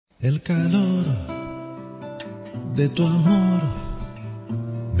El calor de tu amor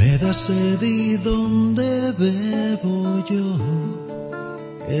me da sed y donde bebo yo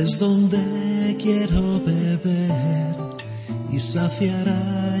es donde quiero beber y saciar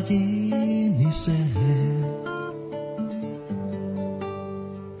allí mi sed.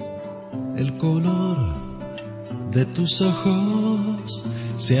 El color de tus ojos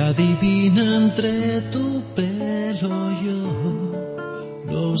se adivina entre tu pelo. Yo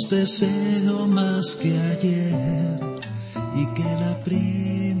los deseo más que ayer y que la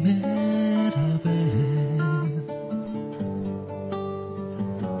primera vez.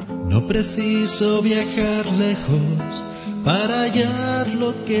 No preciso viajar lejos para hallar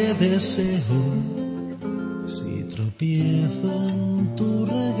lo que deseo. Si tropiezo en tu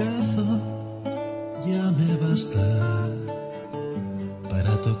regazo, ya me basta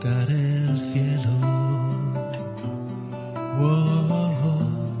para tocar el cielo. Wow,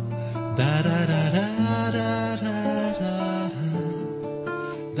 da da da da da da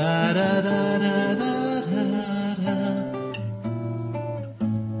da da da da da.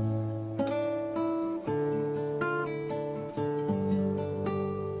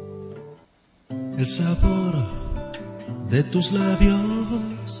 El sabor de tus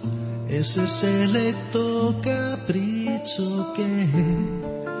labios, ese selecto capricho que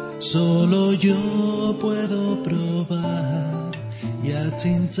solo yo puedo probar y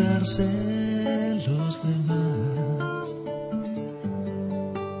atintarse los demás.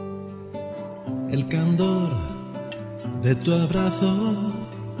 El candor de tu abrazo,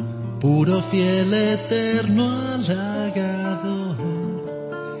 puro, fiel, eterno, halagador,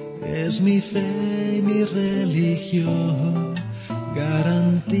 es mi fe y mi religión,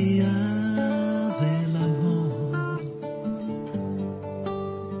 garantía del amor.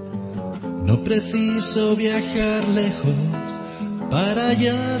 No preciso viajar lejos para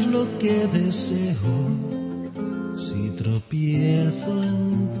hallar lo que deseo. Si tropiezo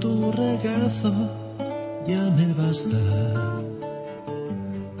en tu regazo, ya me basta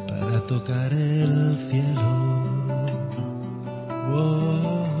para tocar el cielo.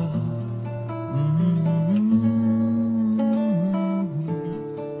 Wow.